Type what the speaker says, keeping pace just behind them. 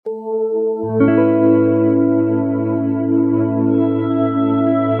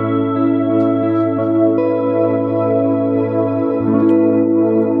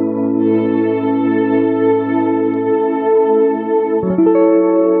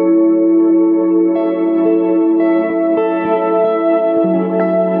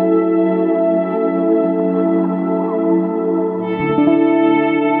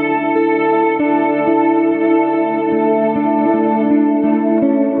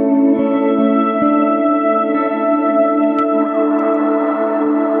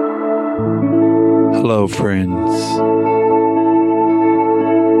Hello, friends.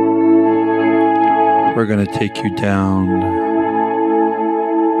 We're going to take you down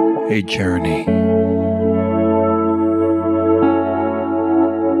a journey.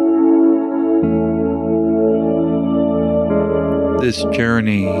 This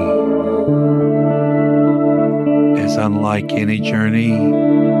journey is unlike any journey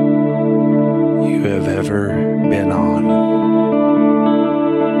you have ever been on.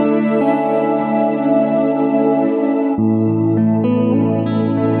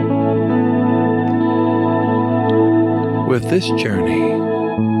 With this journey,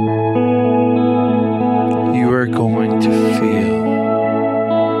 you are going to feel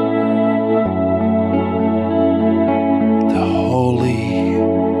the Holy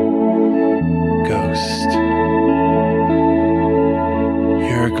Ghost.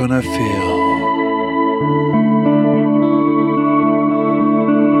 You're going to feel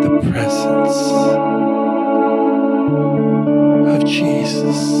the presence of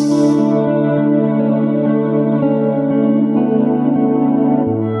Jesus.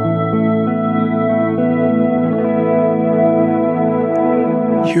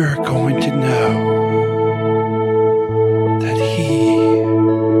 You're going to know that He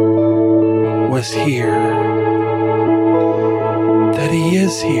was here, that He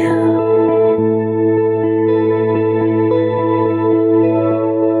is here.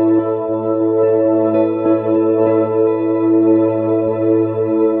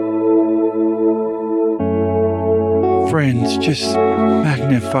 Friends, just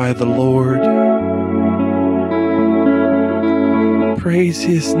magnify the Lord. Praise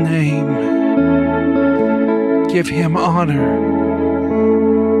His name. Give Him honor.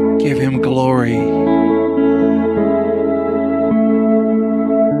 Give Him glory.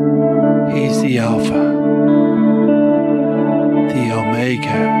 He's the Alpha, the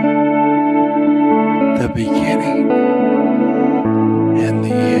Omega, the beginning, and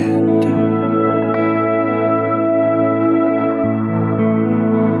the end.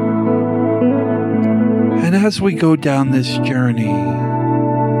 And as we go down this journey,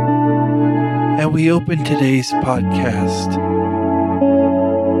 and we open today's podcast,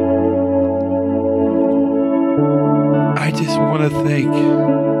 I just want to thank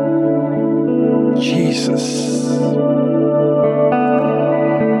Jesus.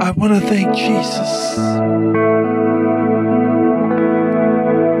 I want to thank Jesus,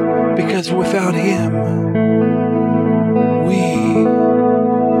 because without Him, we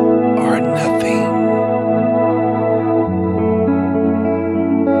are nothing.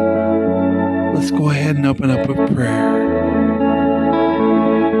 Let's go ahead and open up with prayer.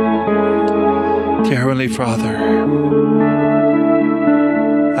 Dear Heavenly Father,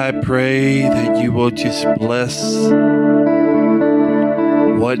 I pray that you will just bless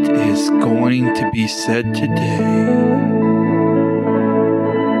what is going to be said today.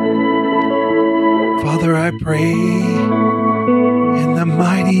 Father, I pray in the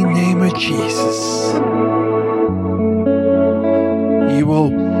mighty name of Jesus, you will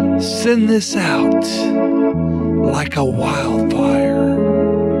send this out like a wildfire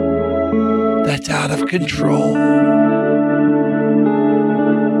that's out of control.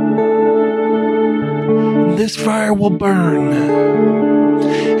 This fire will burn,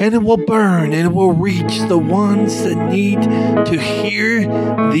 and it will burn, and it will reach the ones that need to hear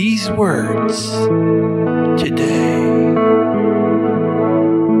these words today.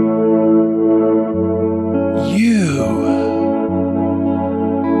 You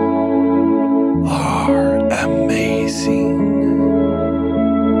are amazing.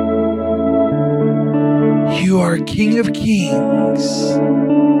 You are King of Kings,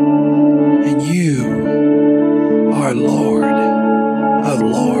 and you are Lord of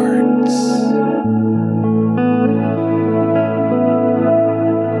Lords.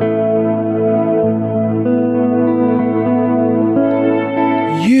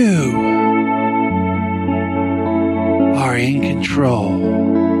 You are in control.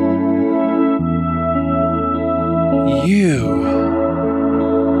 You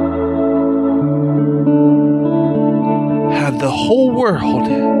have the whole world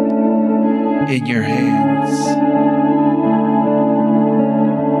in your hands.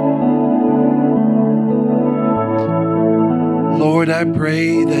 Lord, I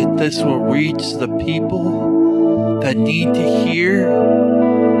pray that this will reach the people that need to hear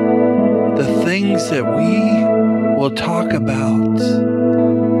the things that we will talk about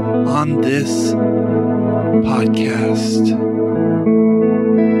on this podcast.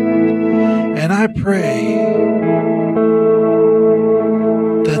 And I pray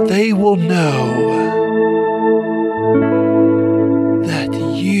that they will know that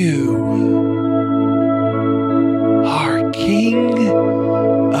you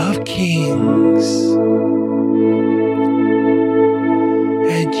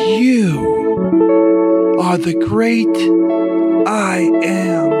And you are the great I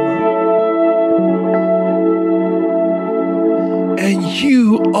am. And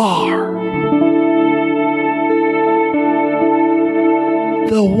you are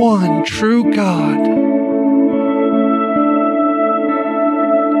the one true God.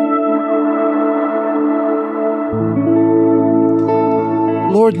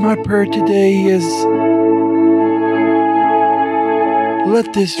 Lord, my prayer today is,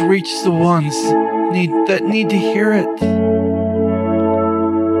 let this reach the ones that need to hear it.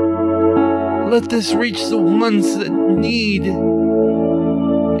 Let this reach the ones that need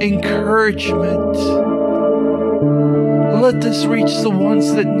encouragement. Let this reach the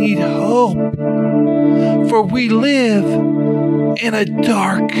ones that need hope. For we live in a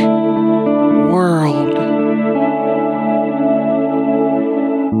dark world.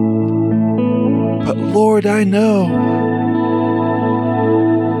 But Lord, I know,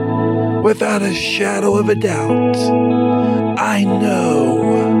 without a shadow of a doubt, I know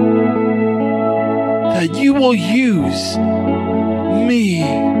that you will use me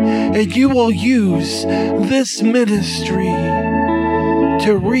and you will use this ministry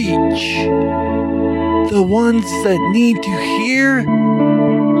to reach the ones that need to hear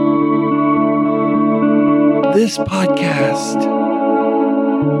this podcast.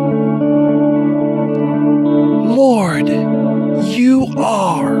 Lord, you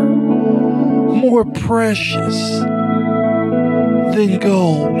are more precious than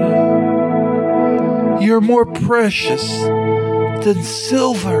gold. You're more precious than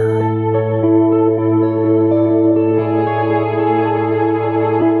silver.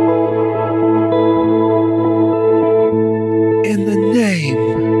 In the name,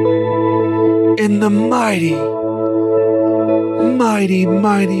 in the mighty, mighty,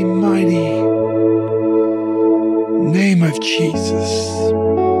 mighty, mighty name of Jesus.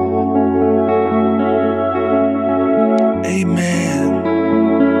 Amen.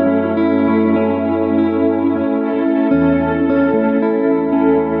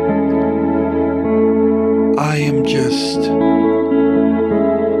 I am just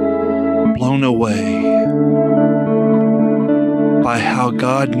blown away by how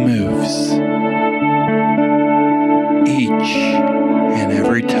God moves each and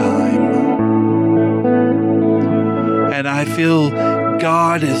every time. And I feel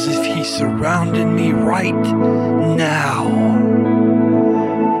God as if He's surrounding me right now.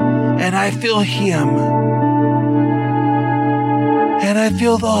 And I feel Him. And I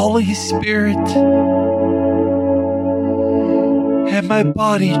feel the Holy Spirit. And my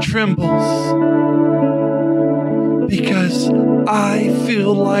body trembles. Because I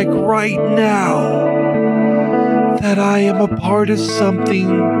feel like right now that I am a part of something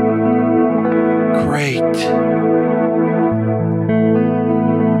great.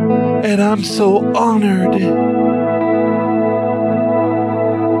 And I'm so honored.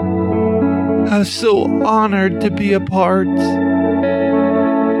 I'm so honored to be a part.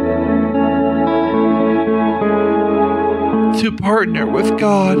 To partner with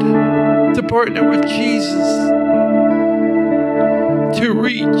God. To partner with Jesus. To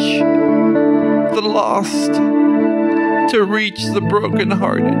reach the lost. To reach the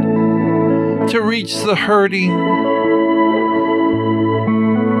brokenhearted. To reach the hurting.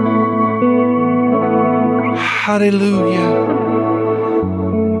 Hallelujah.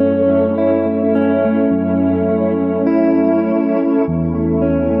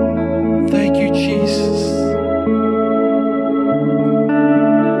 Thank you, Jesus.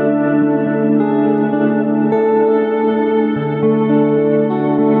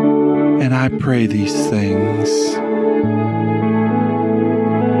 And I pray these things.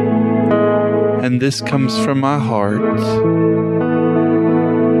 And this comes from my heart.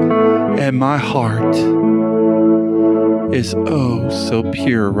 And my heart is oh so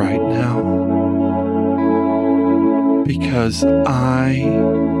pure right now, because I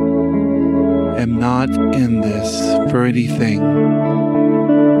am not in this for anything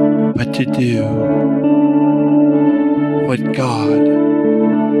but to do what God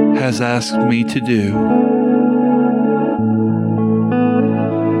has asked me to do.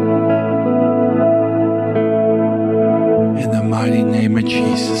 In the mighty name of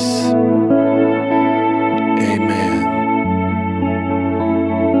Jesus. Amen.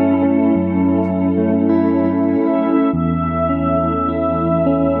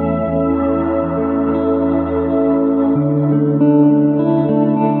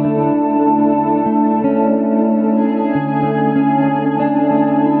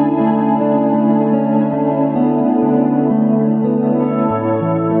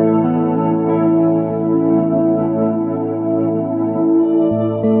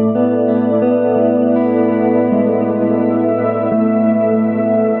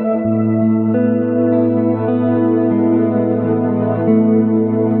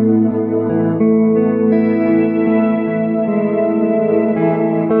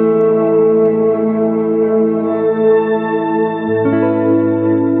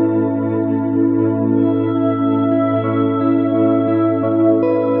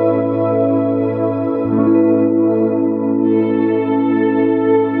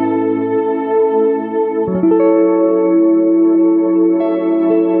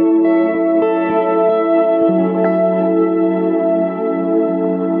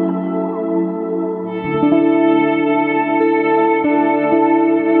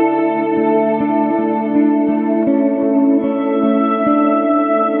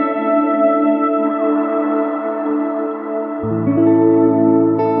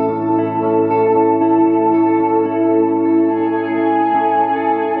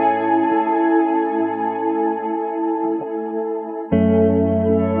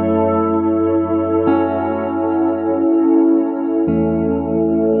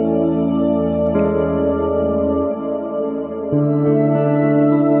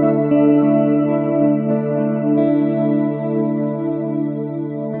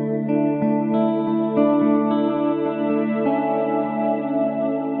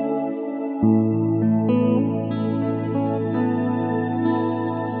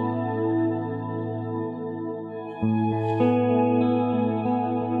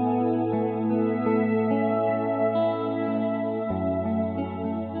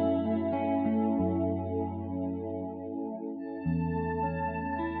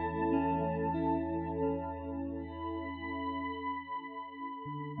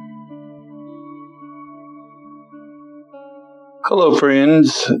 Hello,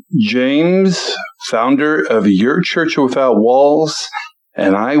 friends. James, founder of Your Church Without Walls,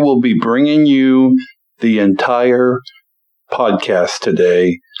 and I will be bringing you the entire podcast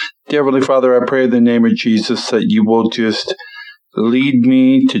today. Dear Heavenly Father, I pray in the name of Jesus that you will just lead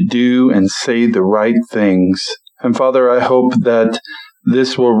me to do and say the right things. And Father, I hope that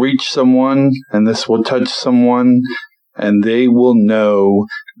this will reach someone and this will touch someone, and they will know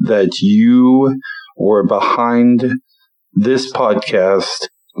that you were behind this podcast.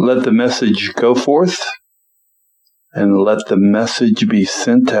 Let the message go forth and let the message be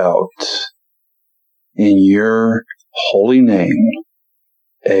sent out in your holy name.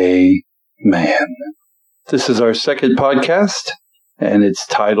 Amen. This is our second podcast, and it's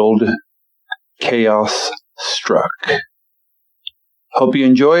titled Chaos Struck. Hope you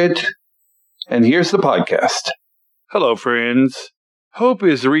enjoy it, and here's the podcast. Hello, friends. Hope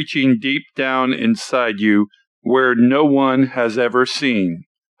is reaching deep down inside you where no one has ever seen.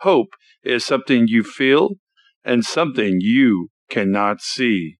 Hope is something you feel and something you cannot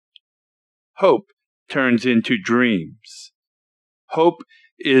see. Hope turns into dreams. Hope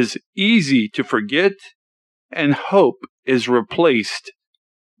is easy to forget, and hope is replaced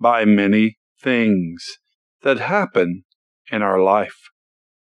by many things that happen in our life.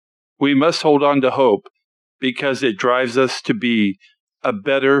 We must hold on to hope because it drives us to be a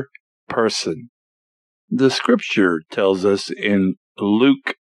better person. The scripture tells us in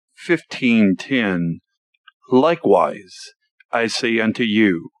Luke 15:10, "Likewise, I say unto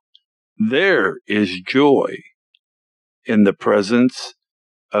you, there is joy in the presence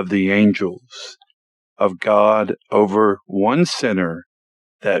of the angels of God over one sinner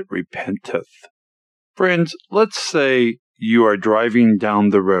that repenteth." Friends, let's say you are driving down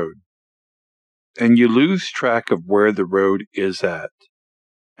the road and you lose track of where the road is at,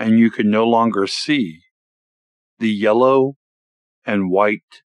 and you can no longer see the yellow and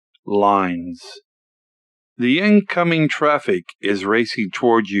white lines. The incoming traffic is racing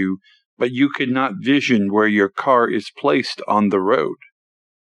toward you, but you cannot vision where your car is placed on the road.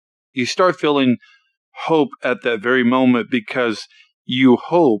 You start feeling hope at that very moment because you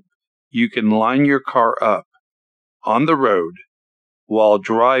hope you can line your car up on the road while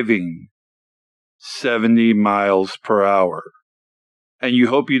driving 70 miles per hour. And you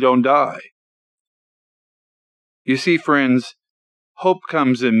hope you don't die. You see, friends, hope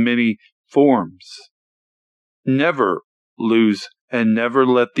comes in many forms. Never lose and never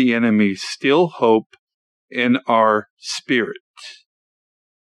let the enemy steal hope in our spirit.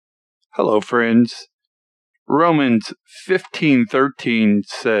 Hello, friends. Romans 15:13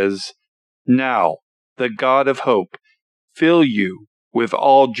 says, "Now the God of hope fill you with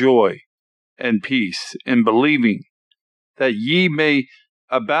all joy and peace in believing, that ye may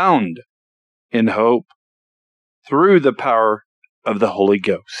abound in hope through the power of the Holy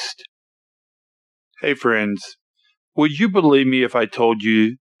Ghost." Hey, friends, would you believe me if I told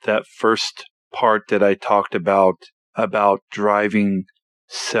you that first part that I talked about driving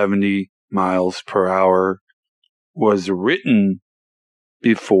 70 miles per hour, was written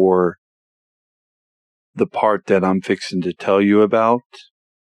before the part that I'm fixing to tell you about?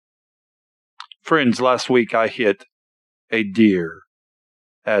 Friends, last week I hit a deer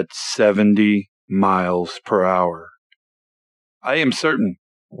at 70 miles per hour. I am certain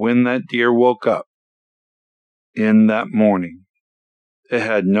when that deer woke up in that morning, it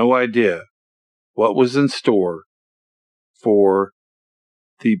had no idea what was in store for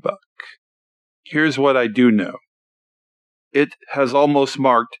the buck. Here's what I do know. It has almost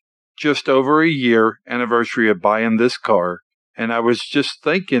marked just over a year anniversary of buying this car, and I was just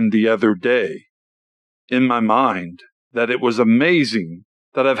thinking the other day in my mind that it was amazing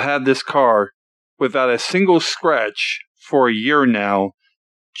that I've had this car without a single scratch for a year now,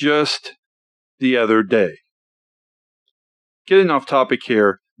 just the other day. Getting off topic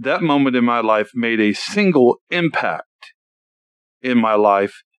here, that moment in my life made a single impact in my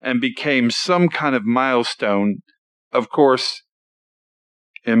life and became some kind of milestone. Of course,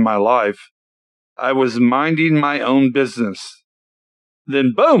 in my life, I was minding my own business.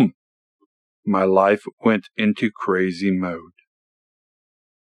 Then boom, my life went into crazy mode.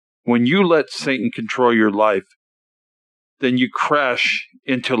 When you let Satan control your life, then you crash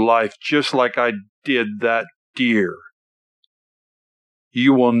into life just like I did that deer.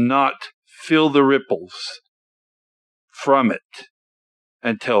 You will not feel the ripples from it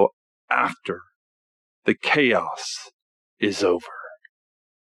until after the chaos is over.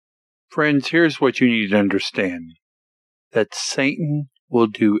 Friends, here's what you need to understand. That Satan will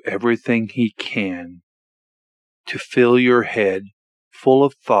do everything he can to fill your head full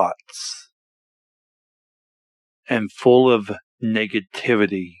of thoughts and full of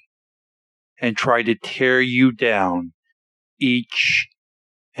negativity and try to tear you down each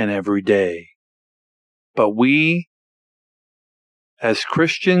and every day. But we, as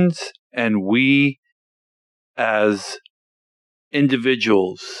Christians, and we as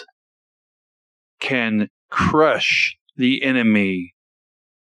individuals, can crush the enemy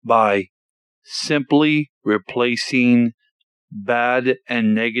by simply replacing bad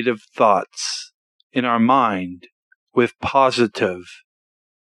and negative thoughts in our mind with positive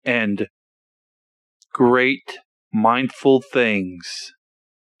and great mindful things,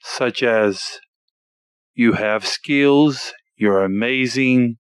 such as you have skills, you're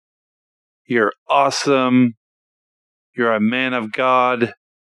amazing, you're awesome, you're a man of God,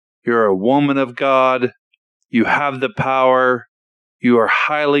 you're a woman of God, you have the power, you are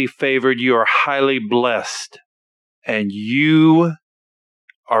highly favored, you are highly blessed, and you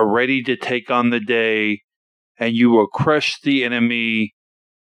are ready to take on the day, and you will crush the enemy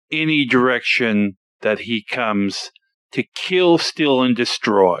any direction that he comes to kill, steal, and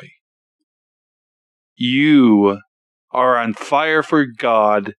destroy. You are on fire for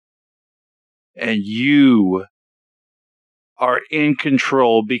God, and you are in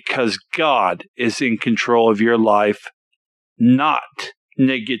control because God is in control of your life, not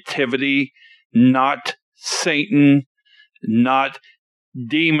negativity, not Satan, not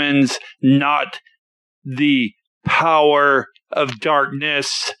demons, not the power of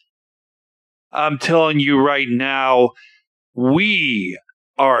darkness. I'm telling you right now, we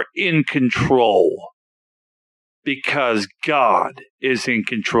are in control because God is in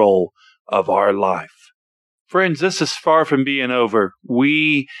control of our life. Friends, this is far from being over.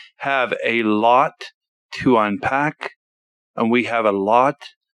 We have a lot to unpack, and we have a lot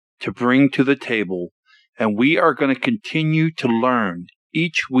to bring to the table, and we are going to continue to learn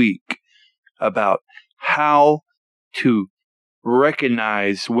each week about how to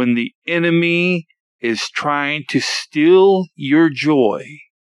recognize when the enemy is trying to steal your joy.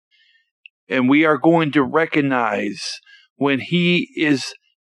 And we are going to recognize when he is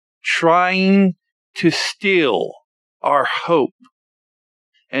trying to steal our hope,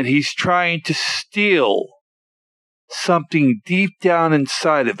 and he's trying to steal something deep down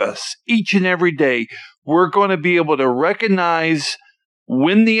inside of us. Each and every day, we're going to be able to recognize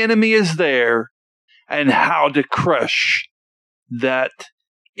when the enemy is there and how to crush that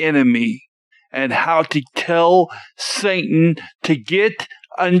enemy, and how to tell Satan to get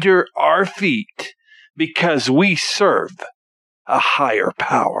under our feet, because we serve a higher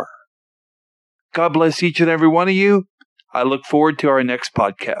power. God bless each and every one of you. I look forward to our next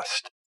podcast.